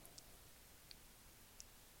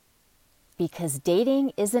because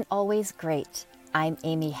dating isn't always great. I'm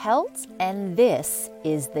Amy Helt, and this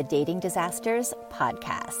is the Dating Disasters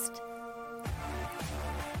Podcast.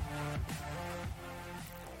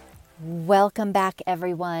 Welcome back,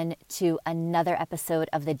 everyone, to another episode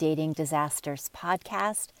of the Dating Disasters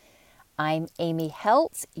Podcast. I'm Amy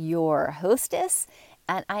Helt, your hostess,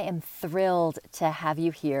 and I am thrilled to have you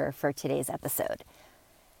here for today's episode.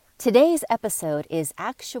 Today's episode is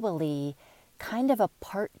actually kind of a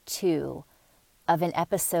part 2 of an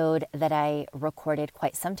episode that I recorded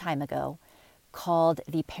quite some time ago called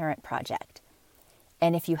The Parent Project.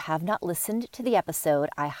 And if you have not listened to the episode,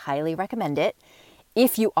 I highly recommend it.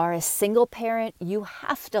 If you are a single parent, you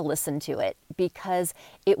have to listen to it because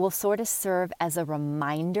it will sort of serve as a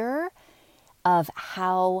reminder of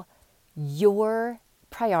how your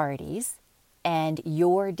priorities and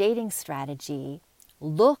your dating strategy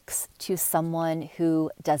looks to someone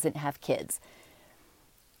who doesn't have kids.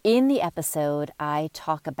 In the episode, I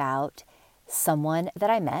talk about someone that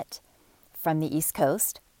I met from the East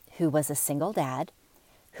Coast who was a single dad,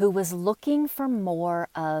 who was looking for more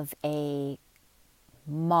of a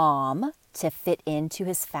mom to fit into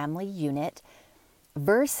his family unit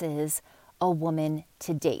versus a woman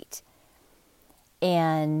to date.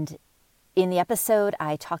 And in the episode,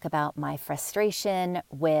 I talk about my frustration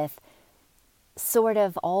with sort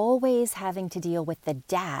of always having to deal with the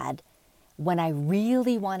dad when I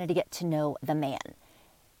really wanted to get to know the man.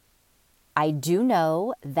 I do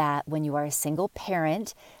know that when you are a single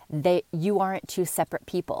parent, that you aren't two separate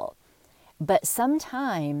people. But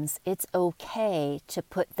sometimes it's okay to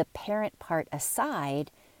put the parent part aside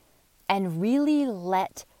and really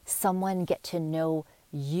let someone get to know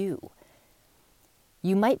you.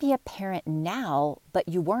 You might be a parent now, but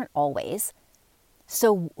you weren't always.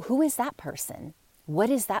 So who is that person? What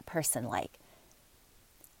is that person like?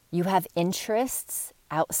 You have interests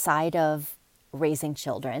outside of raising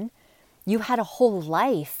children. You had a whole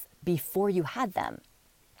life before you had them.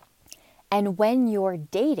 And when you're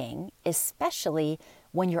dating, especially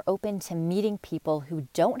when you're open to meeting people who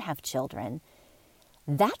don't have children,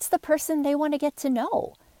 that's the person they want to get to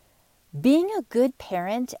know. Being a good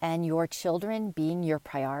parent and your children being your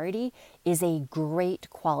priority is a great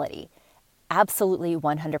quality. Absolutely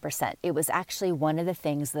 100%. It was actually one of the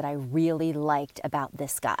things that I really liked about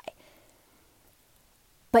this guy.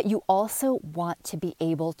 But you also want to be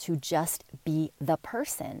able to just be the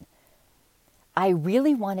person. I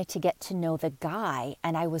really wanted to get to know the guy,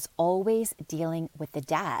 and I was always dealing with the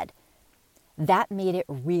dad. That made it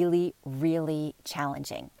really, really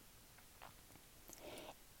challenging.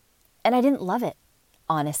 And I didn't love it,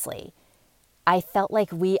 honestly. I felt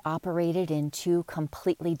like we operated in two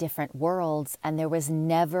completely different worlds, and there was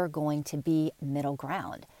never going to be middle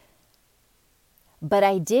ground. But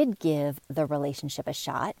I did give the relationship a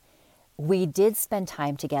shot. We did spend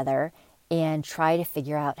time together and try to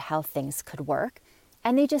figure out how things could work,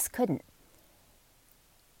 and they just couldn't.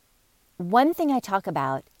 One thing I talk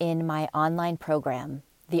about in my online program,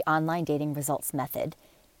 the Online Dating Results Method,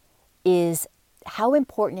 is how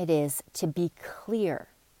important it is to be clear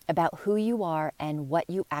about who you are and what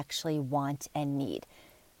you actually want and need.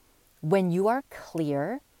 When you are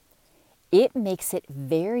clear, it makes it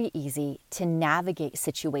very easy to navigate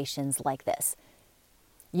situations like this.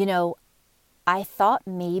 You know, I thought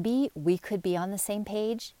maybe we could be on the same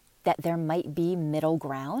page, that there might be middle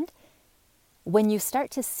ground. When you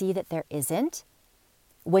start to see that there isn't,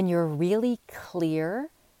 when you're really clear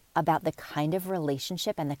about the kind of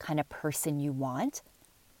relationship and the kind of person you want,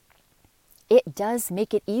 it does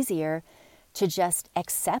make it easier to just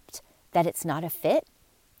accept that it's not a fit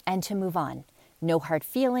and to move on. No hard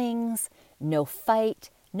feelings, no fight,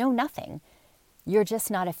 no nothing. You're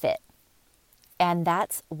just not a fit. And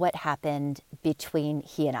that's what happened between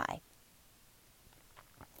he and I.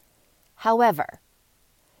 However,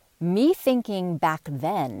 me thinking back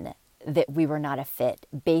then that we were not a fit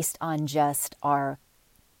based on just our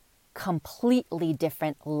completely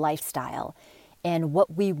different lifestyle and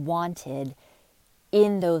what we wanted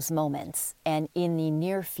in those moments and in the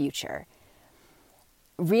near future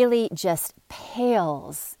really just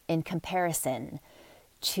pales in comparison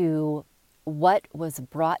to what was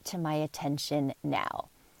brought to my attention now.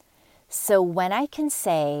 So when I can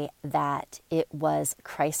say that it was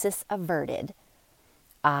crisis averted,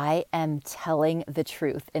 I am telling the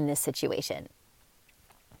truth in this situation.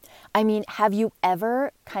 I mean, have you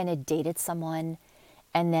ever kind of dated someone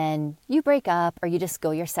and then you break up or you just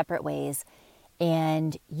go your separate ways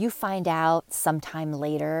and you find out sometime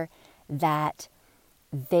later that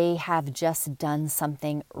they have just done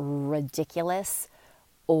something ridiculous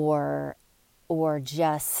or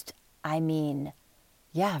just, I mean,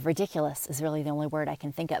 Yeah, ridiculous is really the only word I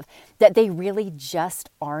can think of. That they really just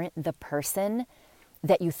aren't the person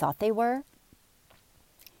that you thought they were.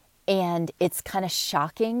 And it's kind of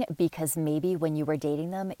shocking because maybe when you were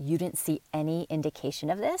dating them, you didn't see any indication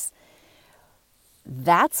of this.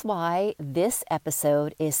 That's why this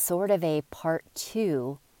episode is sort of a part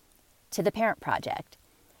 2 to the Parent Project,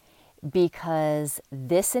 because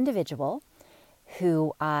this individual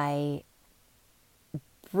who I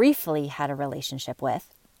briefly had a relationship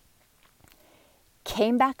with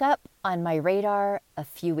came back up on my radar a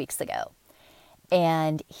few weeks ago.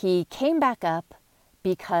 And he came back up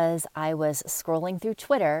because I was scrolling through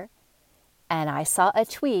Twitter and I saw a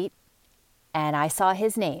tweet and I saw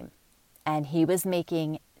his name and he was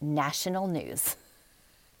making national news.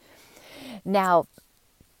 Now,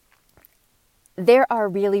 there are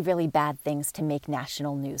really, really bad things to make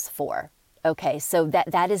national news for. Okay, so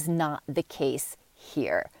that is not the case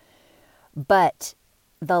here. But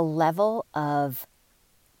the level of,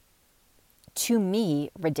 to me,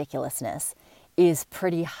 ridiculousness is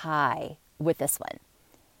pretty high with this one.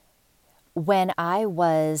 When I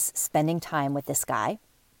was spending time with this guy,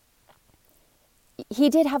 he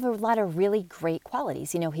did have a lot of really great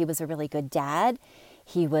qualities. You know, he was a really good dad.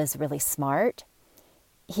 He was really smart.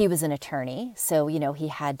 He was an attorney. So, you know, he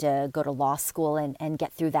had to go to law school and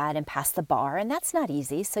get through that and pass the bar. And that's not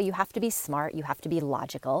easy. So you have to be smart. You have to be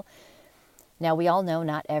logical. Now, we all know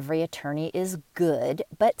not every attorney is good,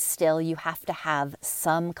 but still you have to have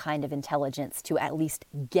some kind of intelligence to at least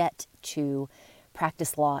get to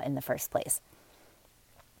practice law in the first place.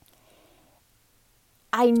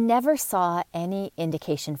 I never saw any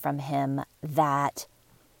indication from him that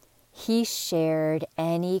he shared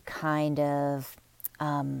any kind of,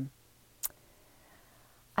 I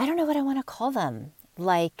don't know what I want to call them,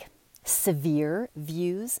 like severe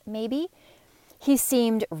views maybe. He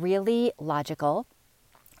seemed really logical.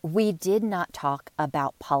 We did not talk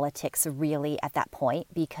about politics really at that point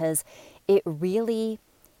because it really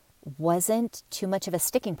wasn't too much of a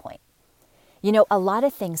sticking point. You know, a lot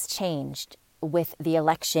of things changed with the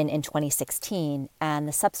election in 2016 and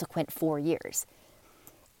the subsequent 4 years.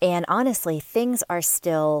 And honestly, things are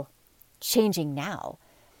still changing now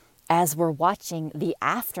as we're watching the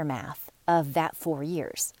aftermath of that 4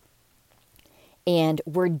 years. And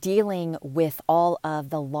we're dealing with all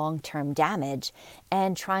of the long-term damage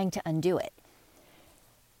and trying to undo it.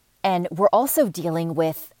 And we're also dealing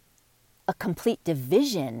with a complete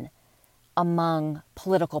division among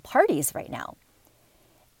political parties right now.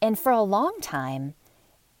 And for a long time,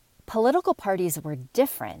 political parties were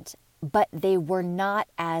different, but they were not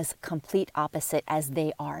as complete opposite as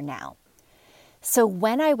they are now. So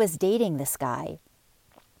when I was dating this guy,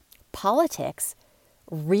 politics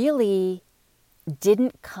really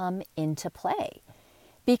didn't come into play.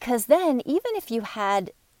 Because then, even if you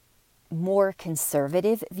had more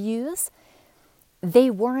conservative views, they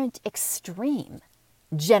weren't extreme,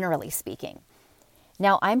 generally speaking.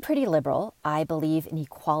 Now, I'm pretty liberal. I believe in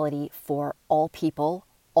equality for all people,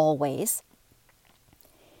 always.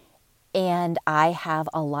 And I have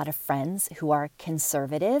a lot of friends who are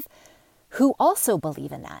conservative who also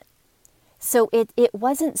believe in that. So it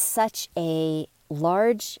wasn't such a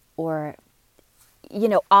large or, you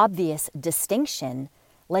know, obvious distinction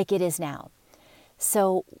like it is now.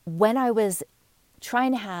 So when I was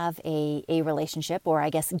trying to have a relationship, or I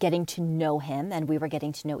guess getting to know him, and we were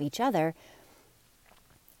getting to know each other,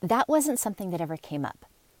 that wasn't something that ever came up.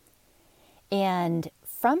 And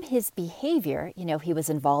from his behavior, you know, he was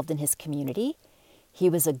involved in his community. He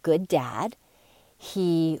was a good dad.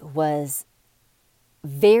 He was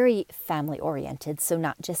very family oriented. So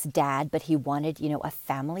not just dad, but he wanted, you know, a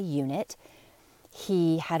family unit.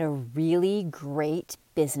 He had a really great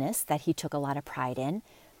business that he took a lot of pride in.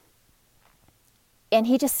 And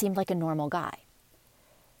he just seemed like a normal guy.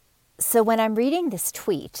 So when I'm reading this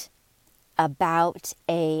tweet about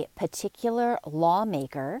a particular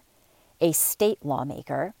lawmaker, a state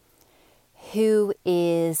lawmaker, who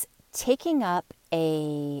is taking up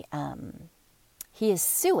he is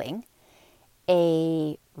suing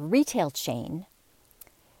a retail chain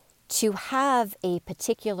to have a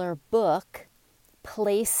particular book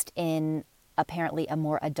placed in apparently a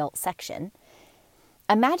more adult section.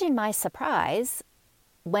 Imagine my surprise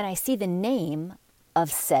when I see the name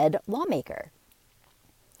of said lawmaker.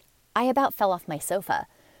 I about fell off my sofa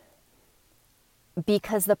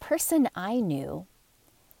because the person I knew,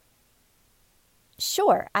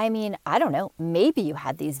 sure, I mean, I don't know, maybe you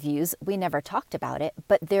had these views, we never talked about it,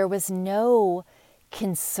 but there was no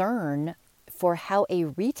concern for how a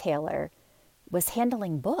retailer was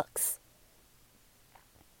handling books.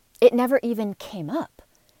 It never even came up.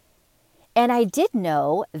 And I did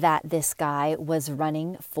know that this guy was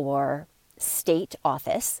running for state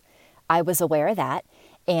office. I was aware of that.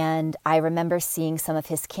 And I remember seeing some of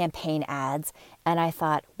his campaign ads, and I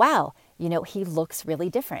thought, wow, he looks really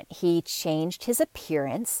different. He changed his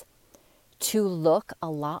appearance to look a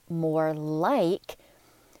lot more like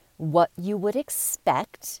what you would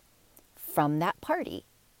expect from that party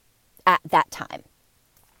at that time,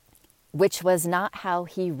 which was not how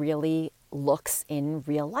he really looks in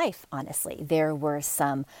real life, honestly. There were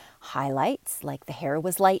some highlights, like the hair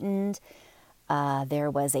was lightened,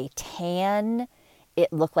 there was a tan.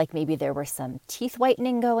 It looked like maybe there were some teeth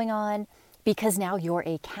whitening going on, because now you're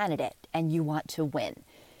a candidate and you want to win.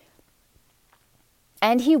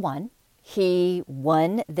 And he won. He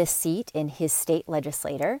won the seat in his state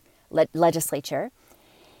legislature.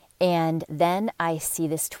 And then I see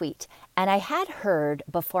this tweet. And I had heard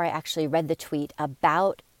before I actually read the tweet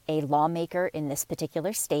about a lawmaker in this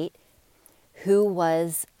particular state who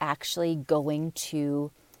was actually going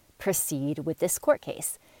to proceed with this court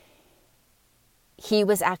case. He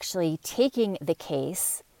was actually taking the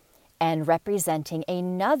case and representing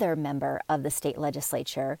another member of the state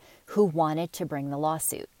legislature who wanted to bring the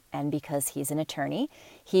lawsuit. And because he's an attorney,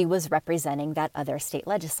 he was representing that other state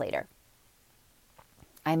legislator.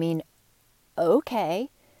 I mean, okay,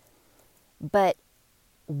 but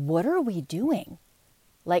what are we doing?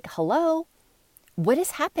 Like, hello, what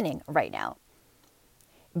is happening right now?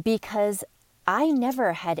 Because I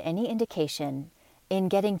never had any indication in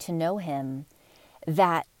getting to know him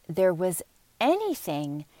that there was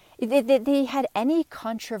anything, that they had any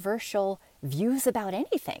controversial views about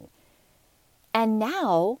anything. And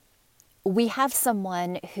now we have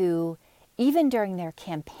someone who, even during their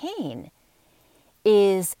campaign,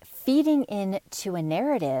 is feeding into a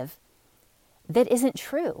narrative that isn't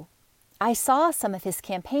true. I saw some of his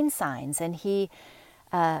campaign signs, and he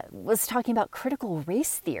was talking about critical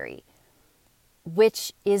race theory,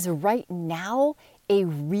 which is right now a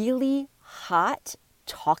really hot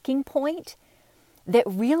talking point that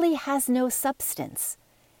really has no substance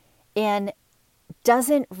and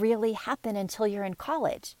doesn't really happen until you're in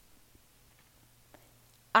college.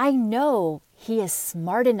 I know he is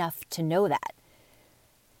smart enough to know that.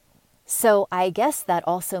 So I guess that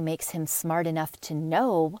also makes him smart enough to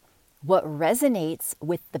know what resonates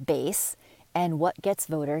with the base and what gets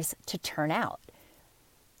voters to turn out.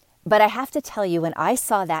 But I have to tell you, when I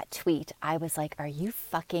saw that tweet, I was like, are you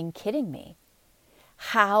fucking kidding me?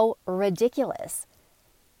 How ridiculous.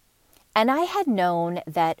 And I had known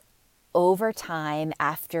that over time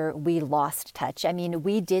after we lost touch, I mean,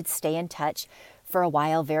 we did stay in touch for a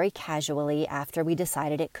while very casually after we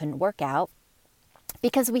decided it couldn't work out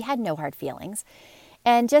because we had no hard feelings.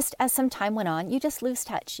 And just as some time went on, you just lose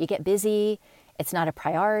touch. You get busy. It's not a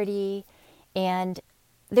priority. And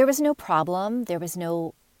there was no problem. There was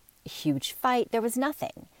no huge fight. There was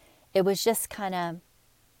nothing. It was just kind of,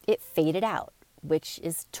 it faded out, which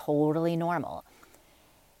is totally normal.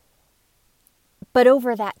 But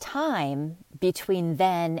over that time, between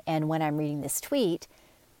then and when I'm reading this tweet,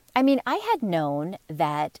 I mean, I had known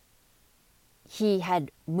that he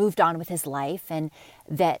had moved on with his life and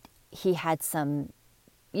that he had some,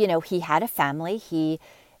 he had a family. He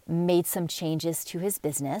made some changes to his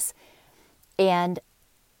business. And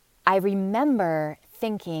I remember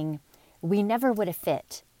thinking we never would have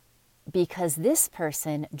fit because this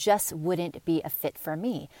person just wouldn't be a fit for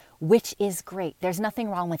me, which is great. There's nothing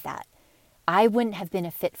wrong with that. I wouldn't have been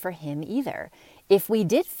a fit for him either. If we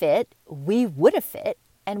did fit, we would have fit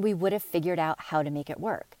and we would have figured out how to make it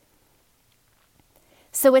work.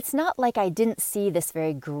 So it's not like I didn't see this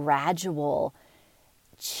very gradual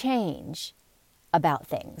change about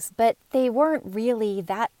things, but they weren't really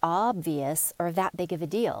that obvious or that big of a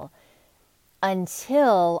deal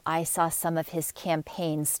until I saw some of his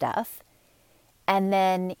campaign stuff. And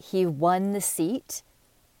then he won the seat.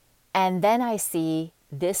 And then I see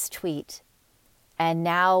this tweet. And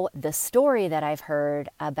now the story that I've heard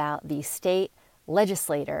about the state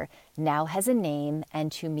legislator now has a name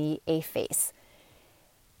and to me a face.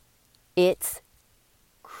 It's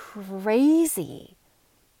crazy.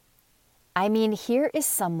 I mean, here is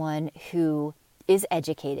someone who is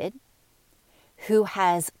educated, who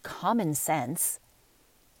has common sense,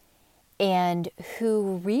 and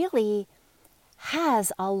who really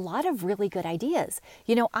has a lot of really good ideas.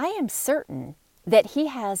 I am certain that he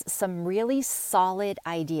has some really solid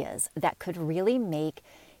ideas that could really make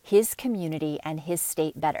his community and his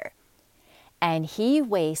state better. And he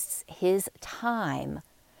wastes his time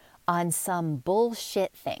on some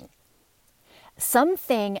bullshit thing.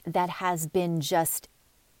 Something that has been just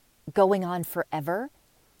going on forever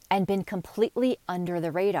and been completely under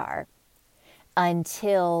the radar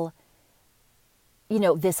until,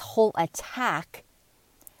 this whole attack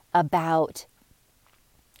about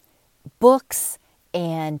books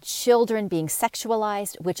and children being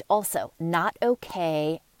sexualized, which also not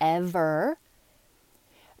okay ever,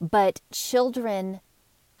 but children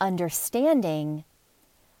understanding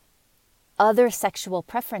other sexual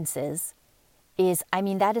preferences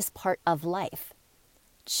that is part of life.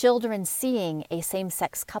 Children seeing a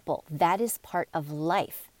same-sex couple, that is part of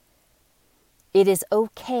life. It is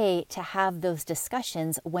okay to have those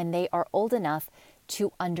discussions when they are old enough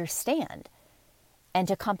to understand and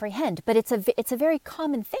to comprehend. But it's a very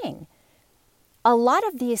common thing. A lot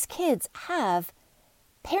of these kids have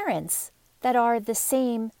parents that are the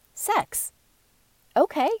same sex.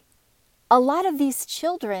 Okay. A lot of these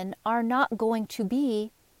children are not going to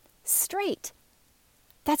be straight.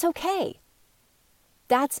 That's okay.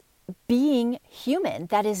 That's being human.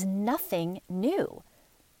 That is nothing new.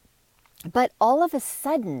 But all of a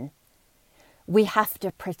sudden, we have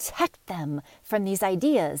to protect them from these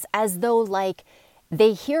ideas as though like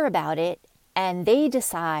they hear about it and they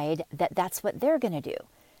decide that that's what they're going to do.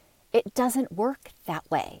 It doesn't work that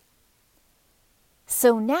way.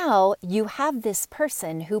 So now you have this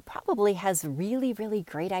person who probably has really, really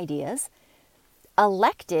great ideas,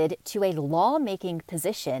 elected to a lawmaking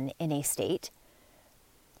position in a state,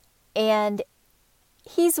 and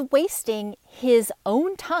he's wasting his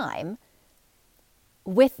own time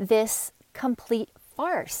with this complete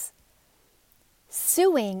farce,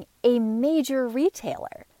 suing a major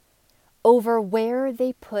retailer over where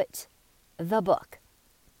they put the book.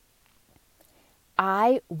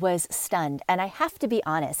 I was stunned, and I have to be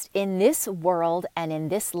honest, in this world and in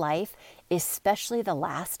this life, especially the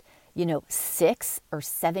last, 6 or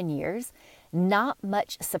 7 years, not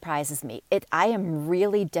much surprises me. I am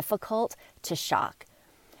really difficult to shock.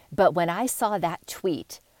 But when I saw that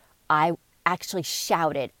tweet, I actually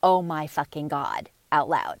shouted, "Oh my fucking God," out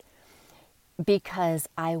loud, because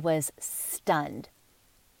I was stunned.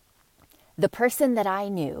 The person that I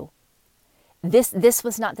knew, this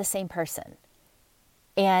was not the same person.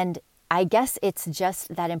 And I guess it's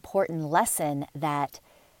just that important lesson that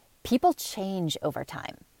people change over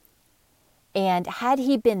time. And had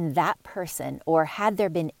he been that person, or had there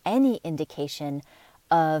been any indication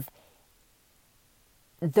of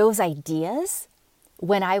those ideas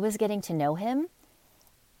when I was getting to know him,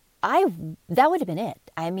 that would have been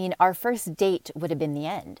it. Our first date would have been the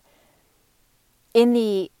end. In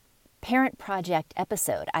the Parent Project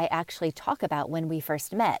episode, I actually talk about when we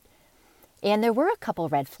first met. And there were a couple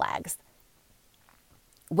red flags.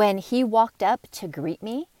 When he walked up to greet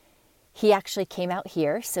me, he actually came out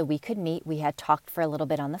here so we could meet. We had talked for a little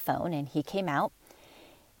bit on the phone, and he came out.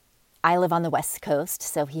 I live on the West Coast,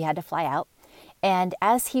 so he had to fly out. And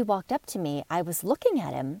as he walked up to me, I was looking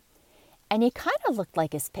at him, and he kind of looked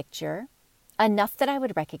like his picture, enough that I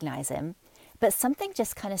would recognize him, but something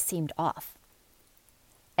just kind of seemed off.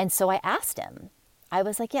 And so I asked him, I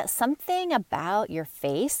was like, yeah, something about your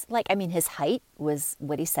face. His height was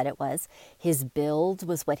what he said it was. His build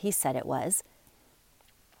was what he said it was.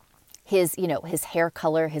 His hair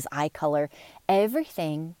color, his eye color,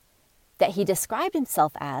 everything that he described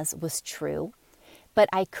himself as was true, but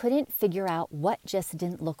I couldn't figure out what just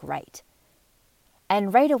didn't look right.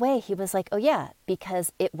 And right away he was like, oh yeah,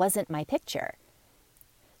 because it wasn't my picture.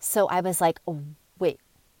 So I was like, oh, wait,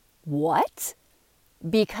 what?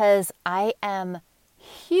 Because I am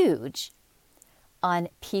huge on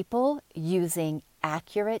people using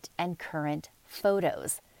accurate and current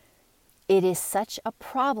photos. It is such a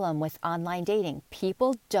problem with online dating.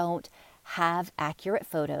 People don't have accurate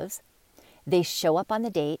photos. They show up on the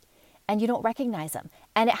date and you don't recognize them.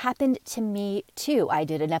 And it happened to me too. I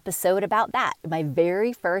did an episode about that. My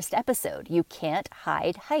very first episode, You Can't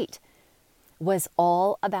Hide Height, was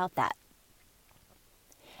all about that.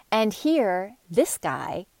 And here, this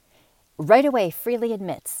guy right away freely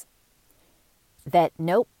admits that,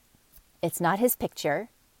 nope, it's not his picture.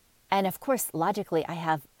 And of course, logically, I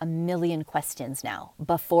have a million questions now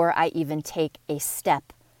before I even take a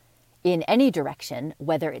step in any direction,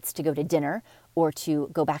 whether it's to go to dinner or to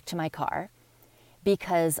go back to my car,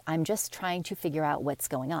 because I'm just trying to figure out what's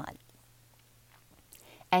going on.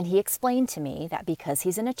 And he explained to me that because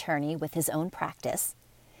he's an attorney with his own practice,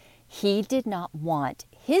 he did not want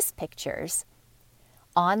his pictures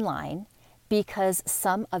online because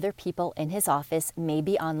some other people in his office may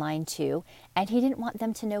be online too, and he didn't want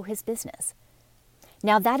them to know his business.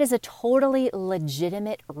 Now, that is a totally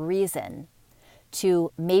legitimate reason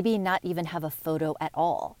to maybe not even have a photo at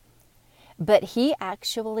all. But he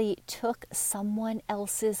actually took someone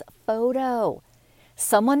else's photo,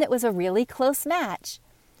 someone that was a really close match.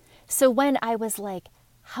 So when I was like,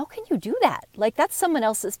 how can you do that? Like, that's someone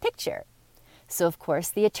else's picture. So of course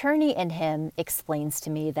the attorney in him explains to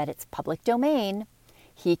me that it's public domain.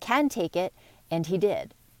 He can take it, and he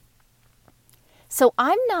did. So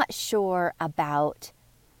I'm not sure about,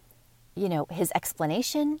 his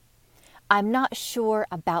explanation. I'm not sure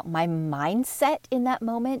about my mindset in that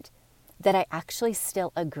moment that I actually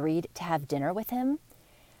still agreed to have dinner with him.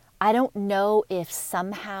 I don't know if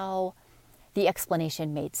somehow the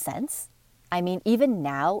explanation made sense. I mean, even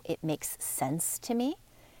now it makes sense to me,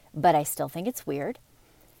 but I still think it's weird.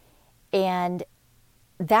 And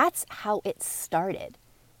that's how it started.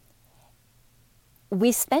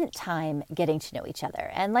 We spent time getting to know each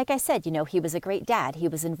other. And like I said, he was a great dad. He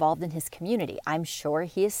was involved in his community. I'm sure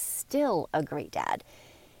he is still a great dad.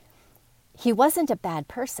 He wasn't a bad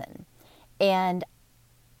person. And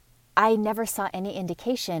I never saw any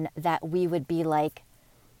indication that we would be like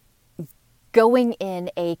going in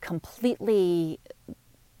a completely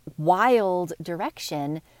wild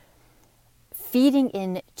direction, feeding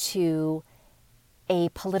into a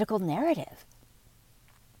political narrative.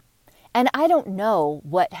 And I don't know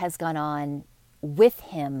what has gone on with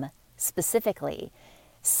him specifically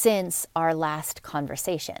since our last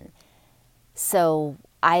conversation. So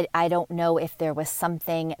I don't know if there was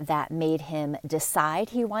something that made him decide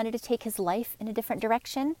he wanted to take his life in a different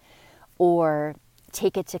direction or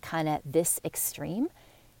take it to kind of this extreme.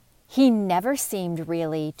 He never seemed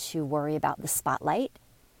really to worry about the spotlight.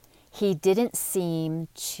 He didn't seem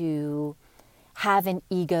to have an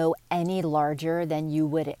ego any larger than you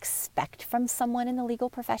would expect from someone in the legal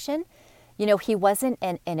profession. He wasn't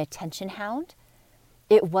an attention hound.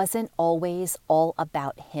 It wasn't always all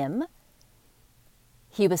about him.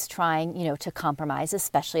 He was trying, to compromise,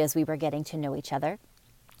 especially as we were getting to know each other.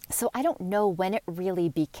 So I don't know when it really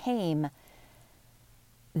became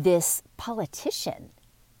this politician.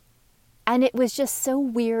 And it was just so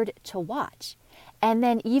weird to watch. And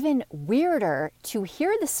then even weirder to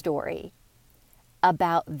hear the story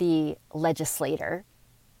about the legislator,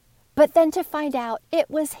 but then to find out it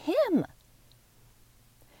was him.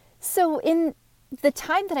 So in the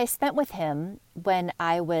time that I spent with him when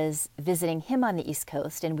I was visiting him on the East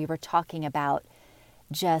Coast and we were talking about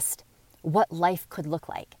just what life could look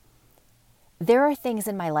like, there are things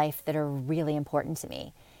in my life that are really important to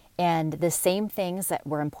me. And the same things that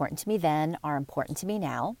were important to me then are important to me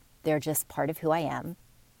now. They're just part of who I am.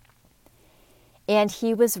 And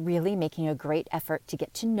he was really making a great effort to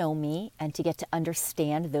get to know me and to get to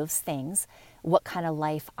understand those things, what kind of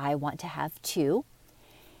life I want to have too.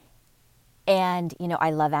 And,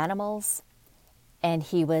 I love animals. And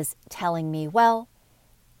he was telling me, well,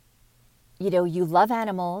 you love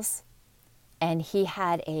animals. And he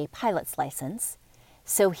had a pilot's license.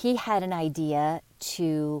 So he had an idea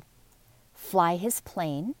to fly his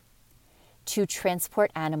plane to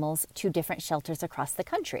transport animals to different shelters across the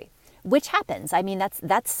country, which happens. I mean,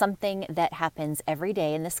 that's something that happens every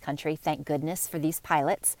day in this country. Thank goodness for these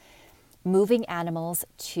pilots, moving animals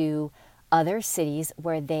to other cities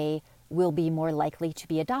where they will be more likely to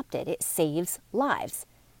be adopted. It saves lives.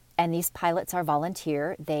 And these pilots are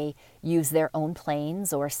volunteer. They use their own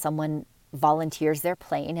planes, or someone volunteers their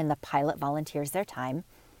plane and the pilot volunteers their time.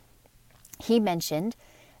 He mentioned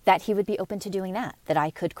that he would be open to doing that I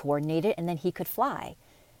could coordinate it and then he could fly.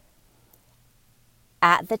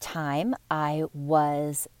 At the time, I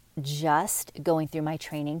was just going through my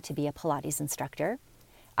training to be a Pilates instructor.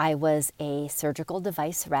 I was a surgical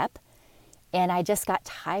device rep, and I just got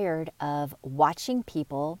tired of watching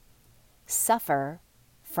people suffer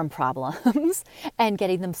from problems and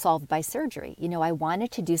getting them solved by surgery. I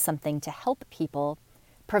wanted to do something to help people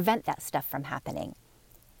prevent that stuff from happening.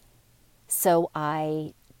 So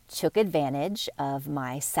I took advantage of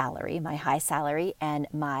my salary, my high salary, and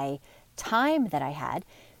my time that I had,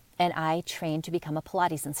 and I trained to become a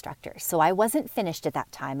Pilates instructor. So I wasn't finished at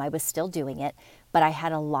that time. I was still doing it, but I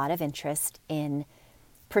had a lot of interest in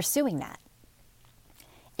pursuing that.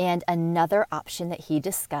 And another option that he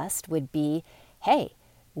discussed would be, hey,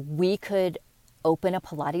 we could open a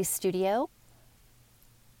Pilates studio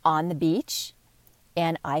on the beach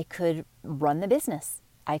and I could run the business.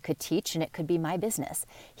 I could teach and it could be my business.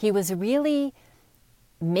 He was really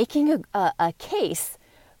making a case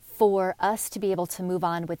for us to be able to move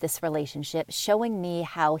on with this relationship, showing me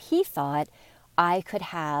how he thought I could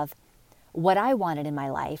have what I wanted in my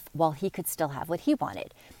life while he could still have what he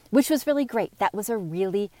wanted, which was really great. That was a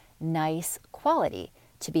really nice quality,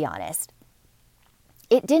 to be honest.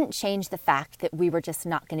 It didn't change the fact that we were just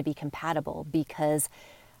not going to be compatible because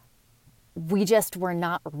we just were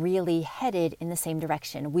not really headed in the same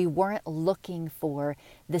direction. We weren't looking for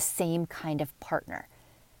the same kind of partner.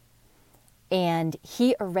 And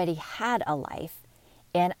he already had a life,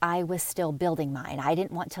 and I was still building mine. I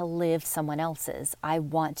didn't want to live someone else's. I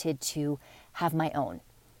wanted to have my own.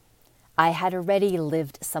 I had already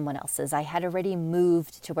lived someone else's. I had already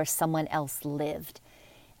moved to where someone else lived,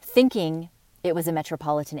 thinking it was a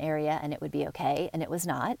metropolitan area and it would be okay, and it was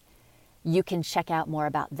not. You can check out more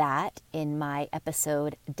about that in my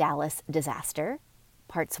episode, Dallas Disaster,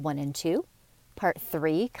 parts 1 and 2, part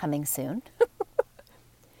 3 coming soon.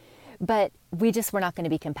 But we just were not going to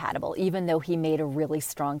be compatible, even though he made a really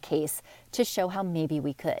strong case to show how maybe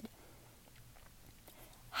we could.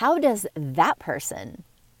 How does that person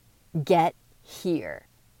get here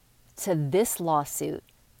to this lawsuit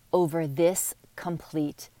over this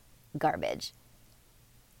complete garbage?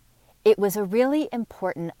 It was a really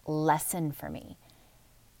important lesson for me.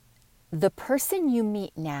 The person you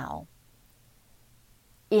meet now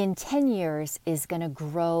in 10 years is going to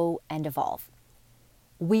grow and evolve.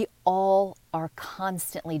 We all are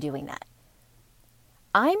constantly doing that.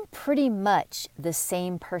 I'm pretty much the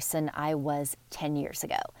same person I was 10 years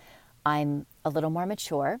ago. I'm a little more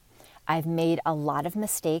mature. I've made a lot of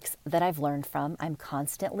mistakes that I've learned from. I'm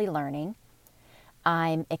constantly learning.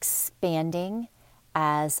 I'm expanding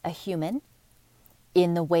as a human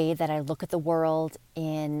in the way that I look at the world,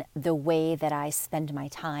 in the way that I spend my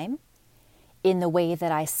time, in the way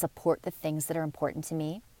that I support the things that are important to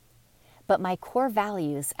me. But my core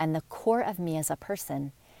values and the core of me as a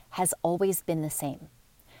person has always been the same.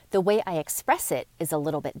 The way I express it is a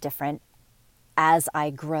little bit different as I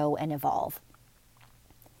grow and evolve.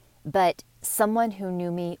 But someone who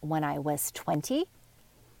knew me when I was 20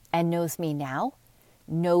 and knows me now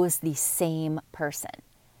knows the same person.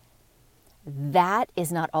 That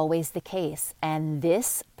is not always the case. And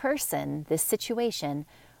this person, this situation,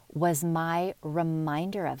 was my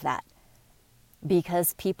reminder of that.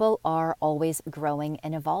 Because people are always growing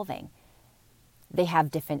and evolving. They have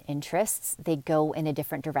different interests. They go in a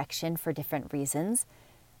different direction for different reasons.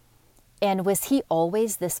 And was he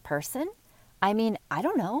always this person? I mean, I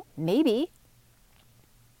don't know, maybe.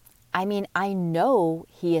 I mean, I know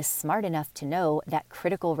he is smart enough to know that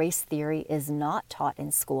critical race theory is not taught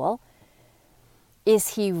in school.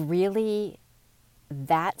 Is he really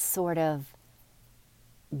that sort of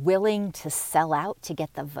willing to sell out to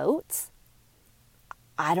get the votes?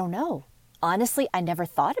 I don't know. Honestly, I never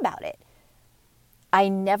thought about it. I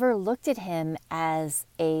never looked at him as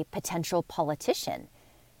a potential politician.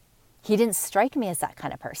 He didn't strike me as that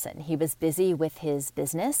kind of person. He was busy with his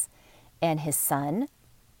business and his son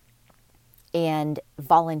and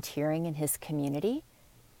volunteering in his community.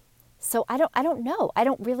 So I don't know. I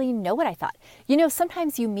don't really know what I thought. You know,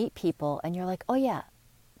 sometimes you meet people and you're like, oh yeah,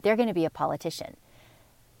 they're going to be a politician.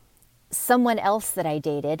 Someone else that I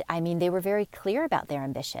dated, I mean, they were very clear about their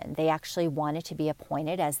ambition. They actually wanted to be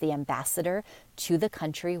appointed as the ambassador to the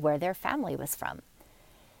country where their family was from.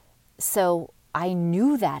 So I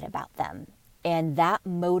knew that about them, and that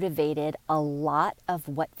motivated a lot of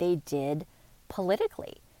what they did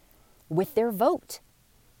politically with their vote,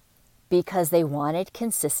 because they wanted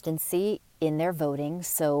consistency in their voting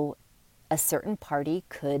so a certain party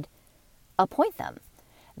could appoint them.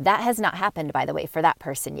 That has not happened, by the way, for that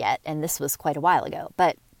person yet, and this was quite a while ago.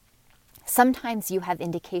 But sometimes you have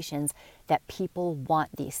indications that people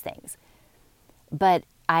want these things. But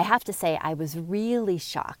I have to say, I was really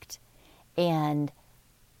shocked and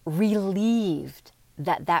relieved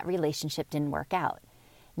that that relationship didn't work out.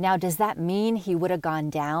 Now, does that mean he would have gone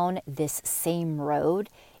down this same road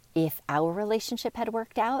if our relationship had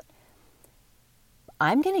worked out?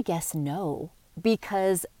 I'm going to guess no,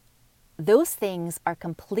 because those things are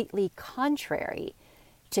completely contrary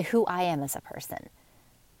to who I am as a person.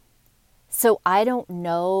 So I don't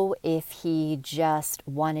know if he just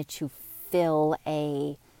wanted to fill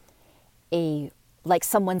a like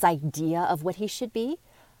someone's idea of what he should be.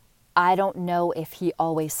 I don't know if he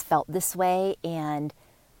always felt this way, and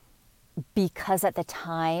because at the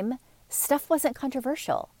time stuff wasn't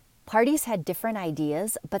controversial. Parties had different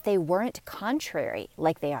ideas, but they weren't contrary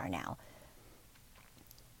like they are now.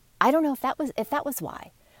 I don't know if that was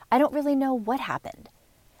why. I don't really know what happened.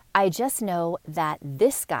 I just know that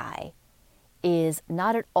this guy is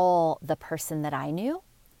not at all the person that I knew.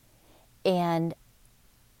 And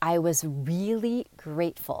I was really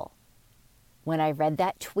grateful when I read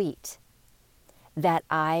that tweet that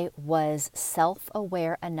I was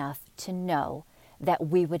self-aware enough to know that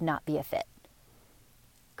we would not be a fit.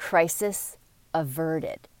 Crisis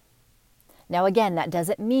averted. Now, again, that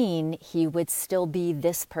doesn't mean he would still be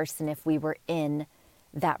this person if we were in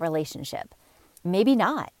that relationship. Maybe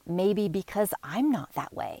not. Maybe because I'm not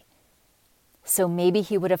that way. So maybe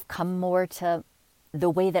he would have come more to the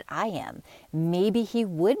way that I am. Maybe he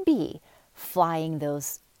would be flying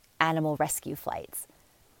those animal rescue flights.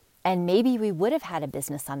 And maybe we would have had a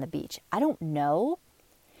business on the beach. I don't know.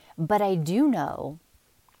 But I do know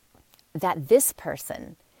that this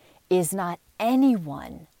person is not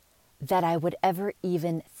anyone that I would ever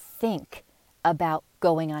even think about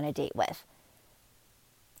going on a date with.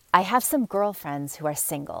 I have some girlfriends who are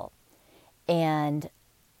single, and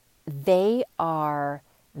they are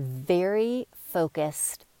very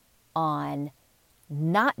focused on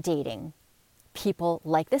not dating people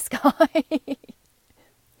like this guy.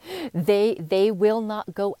 They will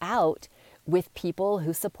not go out with people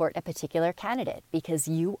who support a particular candidate because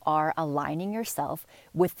you are aligning yourself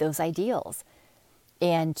with those ideals.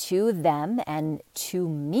 And to them and to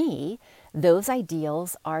me, those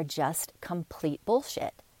ideals are just complete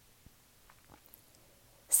bullshit.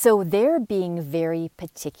 So they're being very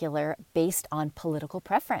particular based on political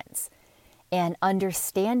preference and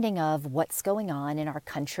understanding of what's going on in our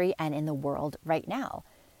country and in the world right now.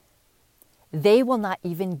 They will not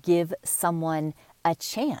even give someone a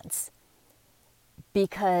chance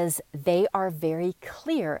because they are very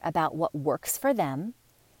clear about what works for them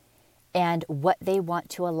and what they want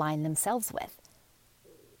to align themselves with.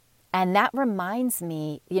 And that reminds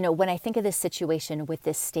me, when I think of this situation with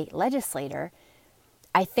this state legislator,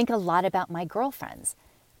 I think a lot about my girlfriends.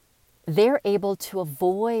 They're able to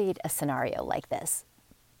avoid a scenario like this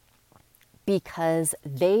because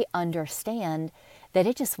they understand that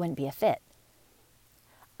it just wouldn't be a fit.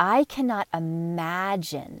 I cannot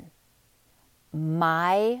imagine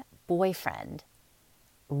my boyfriend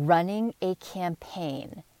running a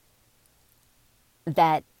campaign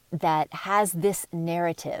that has this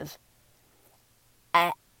narrative.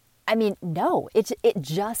 No, it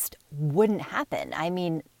just wouldn't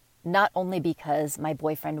happen. Not only because my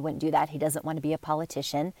boyfriend wouldn't do that, he doesn't want to be a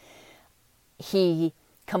politician. He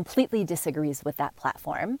completely disagrees with that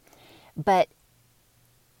platform. But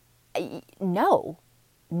no,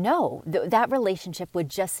 that relationship would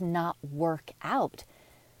just not work out,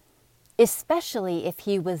 especially if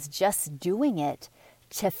he was just doing it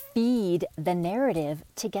to feed the narrative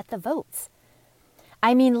to get the votes.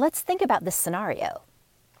 Let's think about this scenario.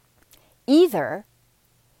 Either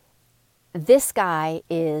this guy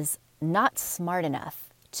is not smart enough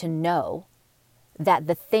to know that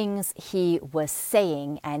the things he was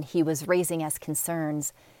saying and he was raising as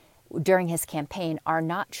concerns during his campaign are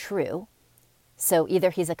not true. So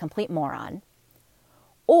either he's a complete moron,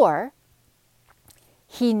 or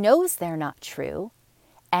he knows they're not true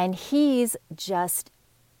and he's just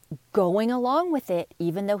going along with it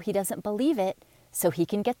even though he doesn't believe it so he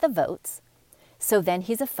can get the votes. So then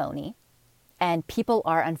he's a phony. And people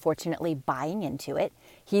are unfortunately buying into it.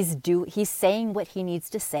 He's saying what he needs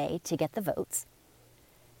to say to get the votes.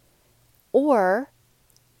 Or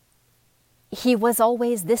he was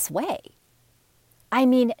always this way.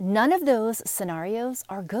 None of those scenarios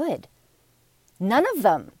are good. None of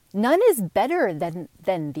them. None is better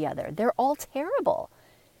than the other. They're all terrible.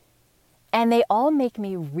 And they all make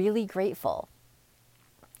me really grateful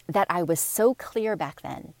that I was so clear back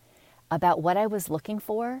then about what I was looking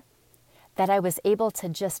for, that I was able to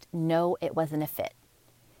just know it wasn't a fit.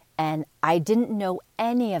 And I didn't know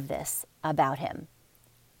any of this about him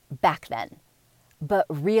back then. But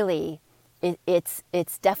really, it's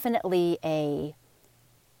definitely a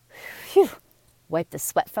wipe the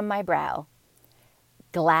sweat from my brow.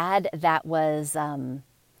 Glad that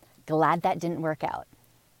didn't work out.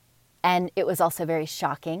 And it was also very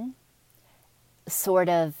shocking, sort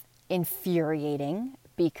of infuriating,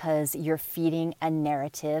 because you're feeding a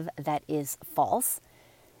narrative that is false,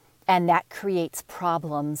 and that creates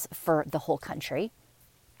problems for the whole country.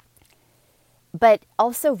 But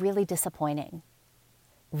also really disappointing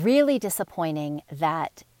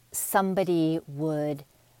that somebody would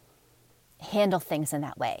handle things in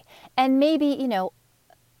that way. And maybe,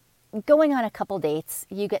 going on a couple dates,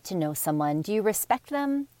 you get to know someone. Do you respect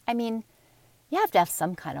them? You have to have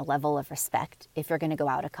some kind of level of respect if you're going to go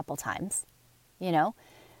out a couple times.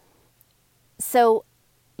 So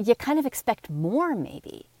you kind of expect more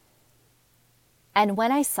maybe. And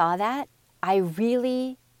when I saw that, I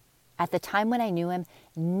really, at the time when I knew him,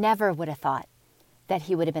 never would have thought that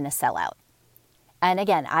he would have been a sellout. And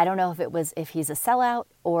again, I don't know if he's a sellout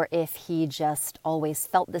or if he just always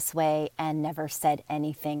felt this way and never said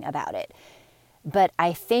anything about it. But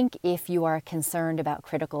I think if you are concerned about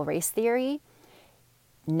critical race theory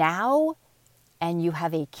now, and you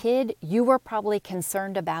have a kid, you were probably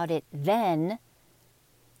concerned about it then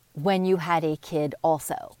when you had a kid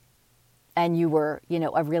also. And you were,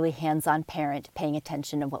 a really hands-on parent paying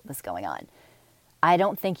attention to what was going on. I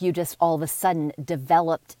don't think you just all of a sudden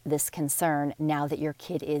developed this concern now that your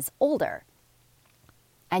kid is older.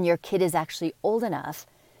 And your kid is actually old enough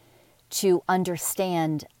to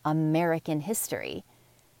understand American history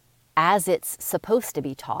as it's supposed to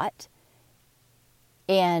be taught.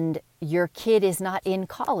 And your kid is not in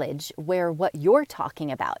college where what you're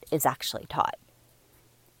talking about is actually taught.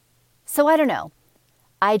 So I don't know.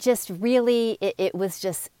 I just really, it was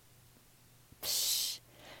just,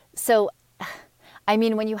 So, I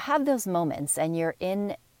mean, when you have those moments and you're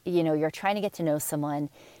in, you're trying to get to know someone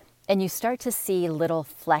and you start to see little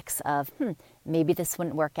flecks of, maybe this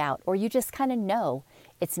wouldn't work out, or you just kind of know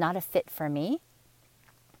it's not a fit for me,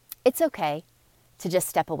 it's okay to just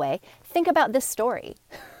step away. Think about this story.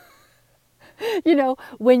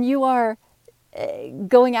 When you are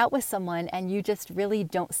going out with someone and you just really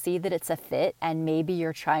don't see that it's a fit, and maybe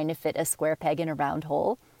you're trying to fit a square peg in a round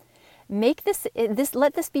hole, let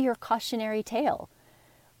this be your cautionary tale.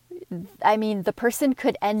 I mean, the person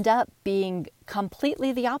could end up being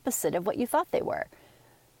completely the opposite of what you thought they were.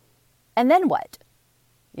 And then what?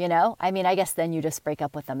 I guess then you just break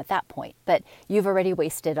up with them at that point. But you've already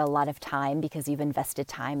wasted a lot of time because you've invested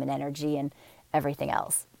time and energy and everything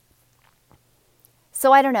else.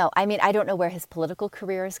 So I don't know. I don't know where his political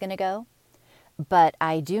career is going to go. But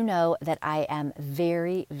I do know that I am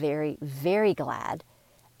very, very, very glad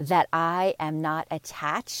that I am not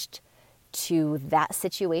attached to that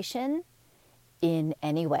situation in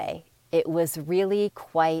any way. It was really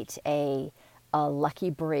quite a lucky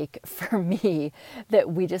break for me that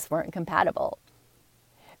we just weren't compatible.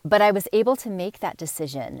 But I was able to make that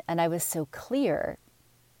decision, and I was so clear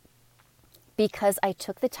because I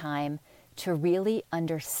took the time to really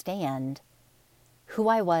understand who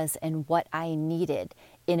I was and what I needed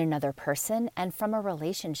in another person and from a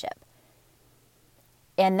relationship.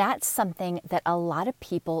 And that's something that a lot of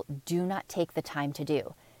people do not take the time to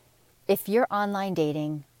do. If you're online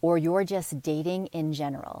dating or you're just dating in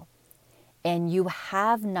general, and you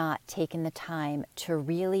have not taken the time to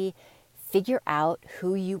really figure out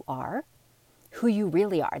who you are, who you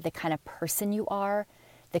really are, the kind of person you are,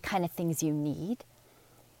 the kind of things you need,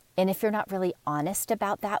 and if you're not really honest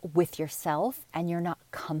about that with yourself and you're not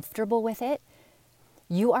comfortable with it,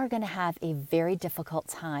 you are going to have a very difficult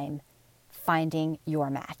time finding your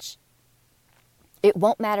match. It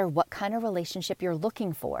won't matter what kind of relationship you're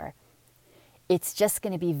looking for. It's just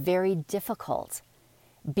going to be very difficult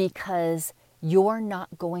because you're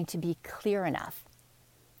not going to be clear enough.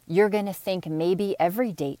 You're going to think maybe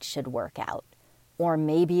every date should work out, or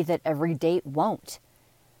maybe that every date won't.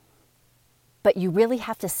 But you really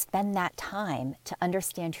have to spend that time to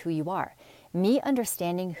understand who you are. Me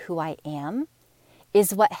understanding who I am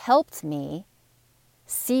is what helped me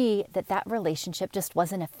see that that relationship just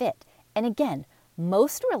wasn't a fit. And again,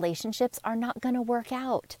 most relationships are not going to work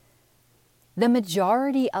out. The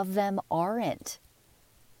majority of them aren't.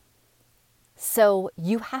 So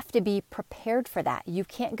you have to be prepared for that. You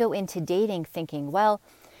can't go into dating thinking, well,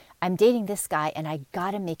 I'm dating this guy and I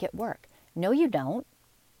got to make it work. No, you don't.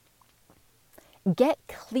 Get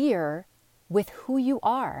clear with who you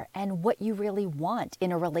are and what you really want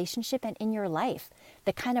in a relationship and in your life,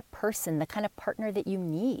 the kind of person, the kind of partner that you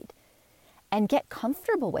need, and get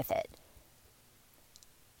comfortable with it.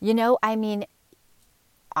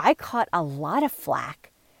 I caught a lot of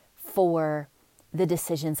flack for the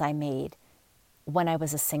decisions I made when I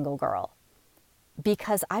was a single girl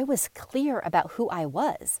because I was clear about who I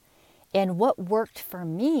was, and what worked for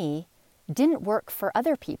me didn't work for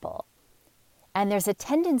other people. And there's a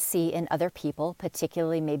tendency in other people,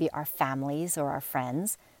 particularly maybe our families or our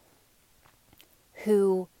friends,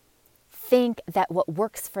 who think that what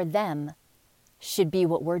works for them should be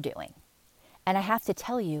what we're doing. And I have to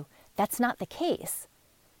tell you, that's not the case.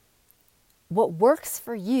 What works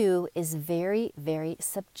for you is very, very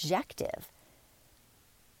subjective.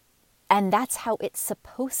 And that's how it's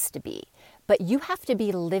supposed to be. But you have to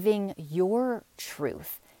be living your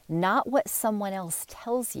truth, not what someone else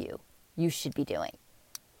tells you should be doing.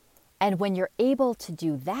 And when you're able to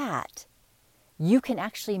do that, you can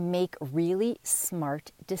actually make really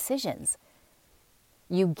smart decisions.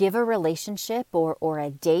 You give a relationship or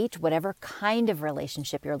a date, whatever kind of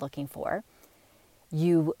relationship you're looking for,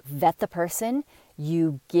 you vet the person,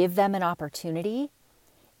 you give them an opportunity,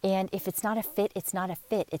 and if it's not a fit, it's not a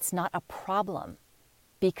fit. It's not a problem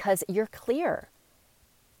because you're clear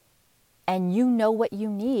and you know what you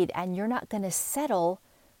need, and you're not going to settle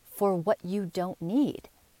for what you don't need.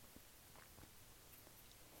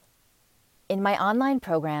 In my online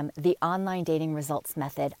program, the Online Dating Results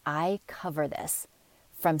Method, I cover this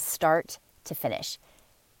from start to finish.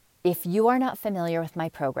 If you are not familiar with my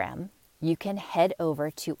program, you can head over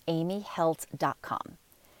to amyhelt.com.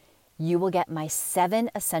 You will get my 7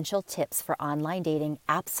 essential tips for online dating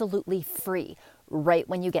absolutely free right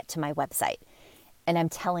when you get to my website. And I'm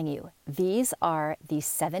telling you, these are the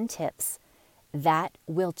 7 tips that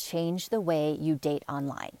will change the way you date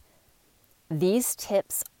online. These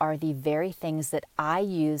tips are the very things that I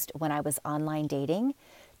used when I was online dating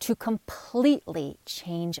to completely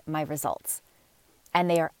change my results. And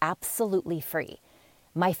they are absolutely free.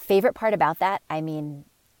 My favorite part about that,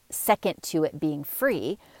 second to it being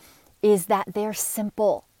free, is that they're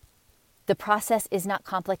simple. The process is not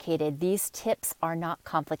complicated. These tips are not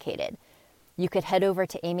complicated. You could head over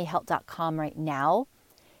to amyhelt.com right now,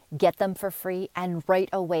 get them for free, and right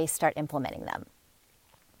away start implementing them.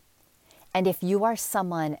 And if you are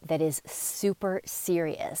someone that is super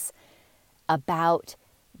serious about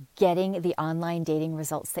getting the online dating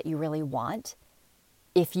results that you really want,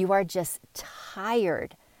 if you are just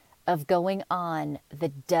tired of going on the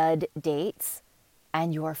dud dates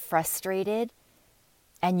and you're frustrated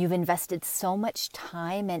and you've invested so much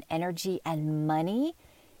time and energy and money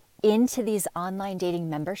into these online dating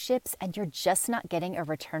memberships and you're just not getting a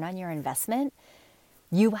return on your investment,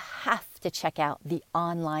 you have to check out the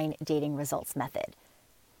online dating results method.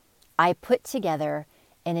 I put together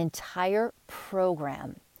an entire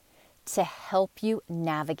program to help you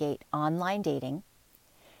navigate online dating,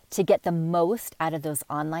 to get the most out of those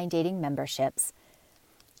online dating memberships,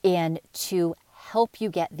 and to help you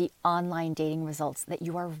get the online dating results that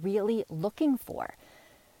you are really looking for.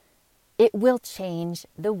 It will change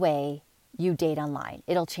the way you date online.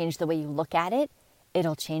 It'll change the way you look at it.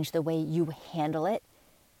 It'll change the way you handle it.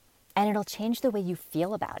 And it'll change the way you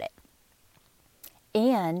feel about it.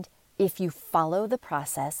 And if you follow the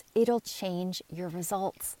process, it'll change your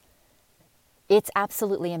results. It's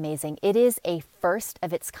absolutely amazing. It is a first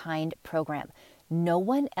of its kind program. No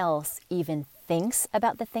one else even thinks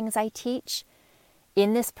about the things I teach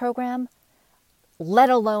in this program, let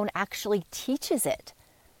alone actually teaches it.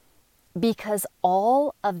 Because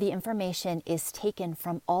all of the information is taken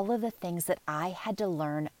from all of the things that I had to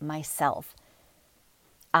learn myself.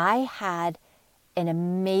 I had an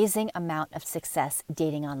amazing amount of success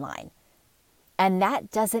dating online. And that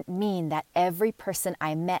doesn't mean that every person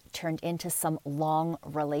I met turned into some long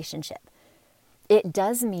relationship. It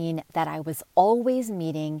does mean that I was always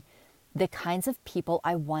meeting the kinds of people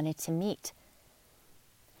I wanted to meet.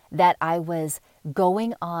 That I was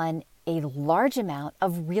going on a large amount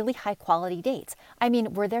of really high quality dates.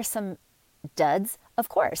 Were there some duds? Of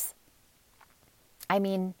course.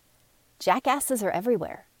 Jackasses are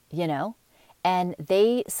everywhere, and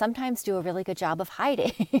they sometimes do a really good job of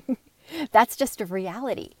hiding. That's just a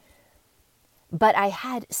reality. But I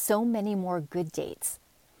had so many more good dates.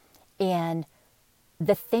 And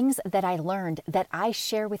the things that I learned that I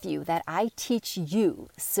share with you, that I teach you,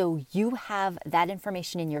 so you have that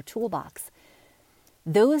information in your toolbox,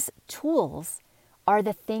 those tools are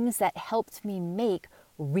the things that helped me make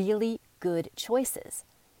really good choices,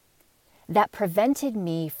 that prevented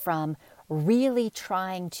me from really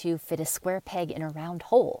trying to fit a square peg in a round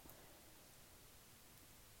hole.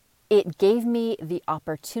 It gave me the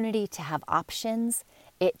opportunity to have options.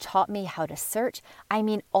 It taught me how to search.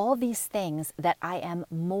 All these things that I am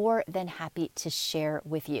more than happy to share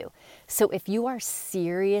with you. So if you are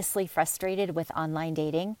seriously frustrated with online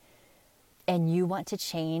dating and you want to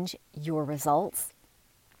change your results,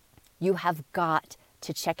 you have got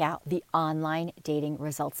to check out the online dating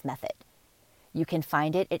results method. You can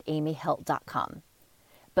find it at amyhelt.com.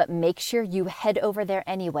 But make sure you head over there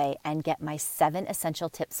anyway and get my 7 essential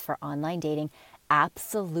tips for online dating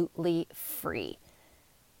absolutely free.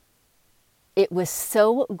 It was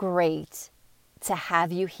so great to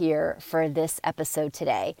have you here for this episode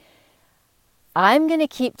today. I'm going to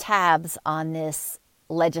keep tabs on this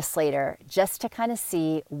legislator just to kind of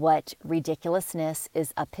see what ridiculousness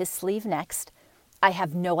is up his sleeve next. I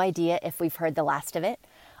have no idea if we've heard the last of it.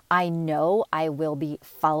 I know I will be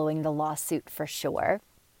following the lawsuit for sure.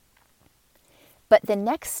 But the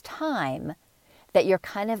next time that you're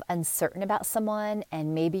kind of uncertain about someone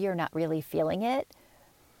and maybe you're not really feeling it,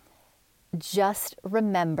 just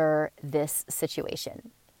remember this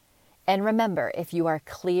situation. And remember, if you are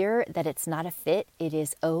clear that it's not a fit, it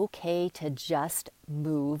is okay to just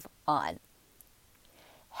move on.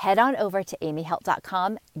 Head on over to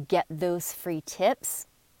amyhelt.com, get those free tips.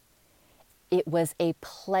 It was a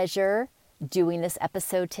pleasure doing this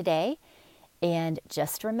episode today. And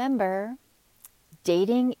just remember,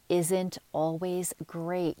 dating isn't always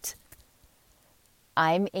great.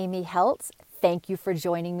 I'm Amy Helt. Thank you for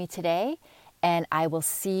joining me today. And I will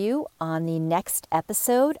see you on the next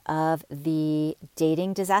episode of the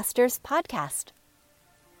Dating Disasters podcast.